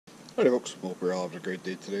Howdy folks, hope you're all having a great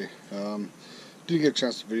day today. Didn't get a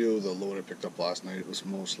chance to video the load I picked up last night. It was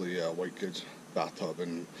mostly white goods, bathtub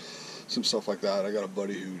and some stuff like that. I got a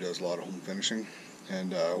buddy who does a lot of home finishing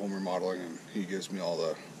and home remodeling, and he gives me all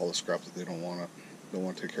the scrap that they don't want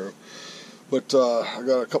to take care of. But I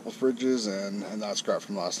got a couple fridges and that scrap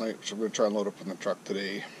from last night, which I'm going to try and load up in the truck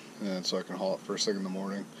today, and so I can haul it first thing in the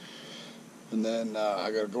morning. And then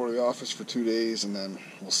I got to go to the office for 2 days, and then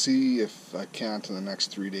we'll see if I can't in the next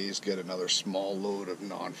 3 days get another small load of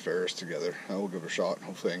non-ferrous together. I will give it a shot.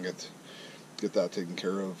 Hopefully I can get that taken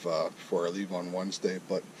care of before I leave on Wednesday.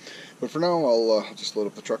 But for now, I'll just load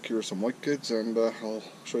up the truck here with some white goods, and I'll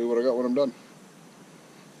show you what I got when I'm done.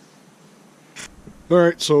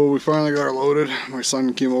 Alright, so we finally got her loaded. My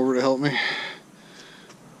son came over to help me.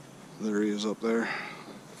 There he is up there.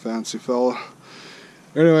 Fancy fella.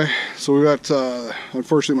 Anyway, so we got,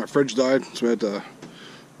 unfortunately my fridge died, so we had to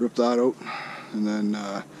rip that out, and then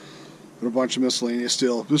a bunch of miscellaneous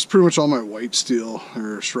steel. This is pretty much all my white steel,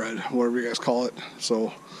 or shred, whatever you guys call it.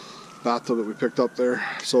 So, bathtub that we picked up there.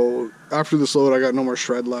 So, after this load I got no more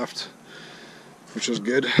shred left, which is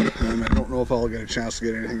good, and I don't know if I'll get a chance to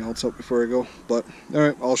get anything else up before I go. But,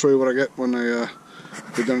 alright, I'll show you what I get when I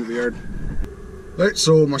get done at the yard. Alright,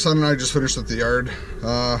 so my son and I just finished at the yard.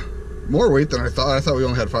 More weight than I thought. I thought we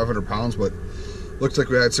only had 500 pounds, but looks like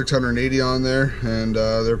we had 680 on there, and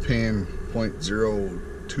they're paying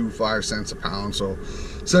 0.025 cents a pound, so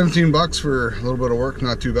 17 bucks for a little bit of work,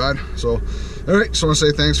 not too bad. So alright, just want to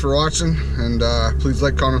say thanks for watching, and please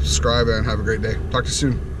like, comment, subscribe, and have a great day. Talk to you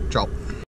soon.